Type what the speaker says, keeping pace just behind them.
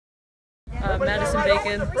Madison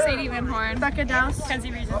Bacon, Sadie Van Horn, Becca Douse,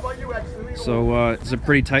 Kenzie Reason. So it's a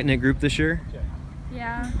pretty tight-knit group this year?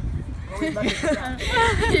 Yeah.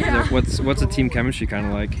 What's the team chemistry kind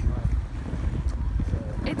of like?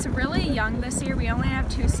 It's really young this year. We only have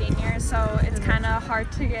 2 seniors, so it's kind of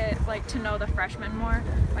hard to get to know the freshmen more.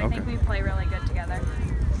 But I think we play really good together.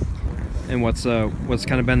 And what's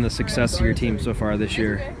kind of been the success of your team so far this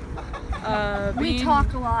year? We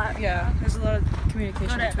talk a lot. Yeah, there's a lot of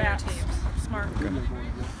communication between our teams. Smart. Okay.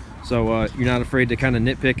 So you're not afraid to kind of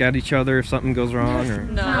nitpick at each other if something goes wrong, or?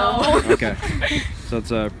 No. Okay. So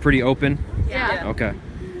it's pretty open. Yeah. Okay.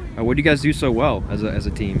 What do you guys do so well as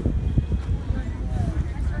a team?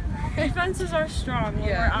 Defenses are strong when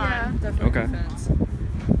we're on. Definitely Okay. defense.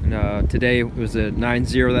 And today it was a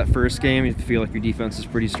 9-0 that first game. You feel like your defense is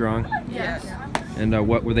pretty strong. Yes. And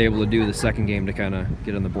what were they able to do the second game to kind of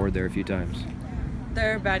get on the board there a few times?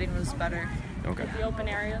 Their batting was better. Okay. The open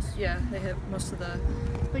areas. Yeah, they hit most of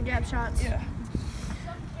the gap shots. Yeah.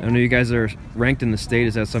 I know you guys are ranked in the state.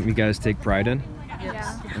 Is that something you guys take pride in?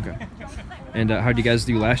 Yes. Yeah. Okay. And how did you guys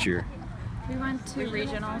do last year? We went to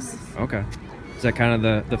regionals. Okay. Is that kind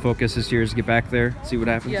of the focus this year, is to get back there, see what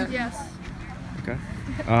happens? Yeah. Yes. Okay.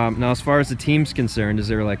 Now, as far as the team's concerned, is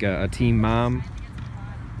there like a team mom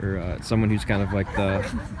or someone who's kind of like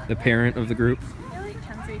the parent of the group? I like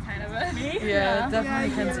Kenzie kind of. Me? Yeah,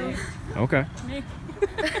 definitely Kenzie. Okay. Me.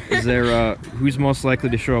 Is there who's most likely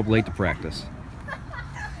to show up late to practice?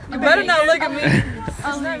 You better not look at me.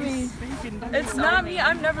 It's not me. It's not me.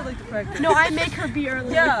 I'm never late to practice. No, I make her be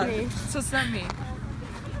early Yeah, with me. so it's not me.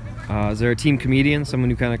 Is there a team comedian, someone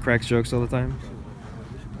who kind of cracks jokes all the time?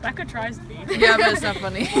 Becca tries to be. Yeah, but it's not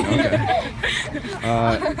funny. Okay.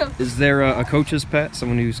 Is there a coach's pet,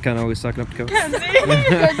 someone who's kind of always sucking up to coach?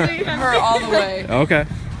 Kenzie. Her all the way. Okay.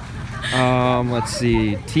 Let's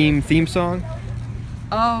see. Team theme song?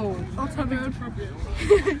 Oh. Also good.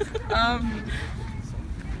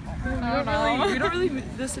 We don't really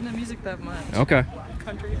listen to music that much. Okay.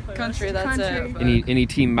 Country, that's Country. it. but- Any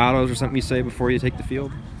team mottos or something you say before you take the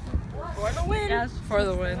field? For the win. Yes, for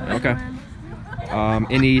the win. Okay.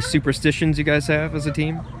 Any superstitions you guys have as a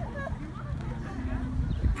team?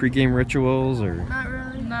 Pre-game rituals or? Not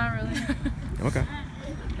really. Not really. Okay.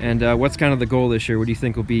 And what's kind of the goal this year? What do you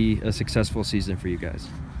think will be a successful season for you guys?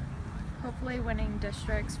 Hopefully winning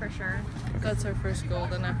districts for sure. That's our first goal.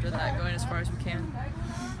 Then after that, going as far as we can.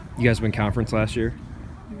 You guys win conference last year?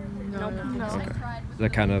 No. Okay. Is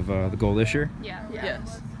that kind of the goal this year? Yeah.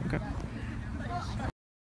 Yes. Okay.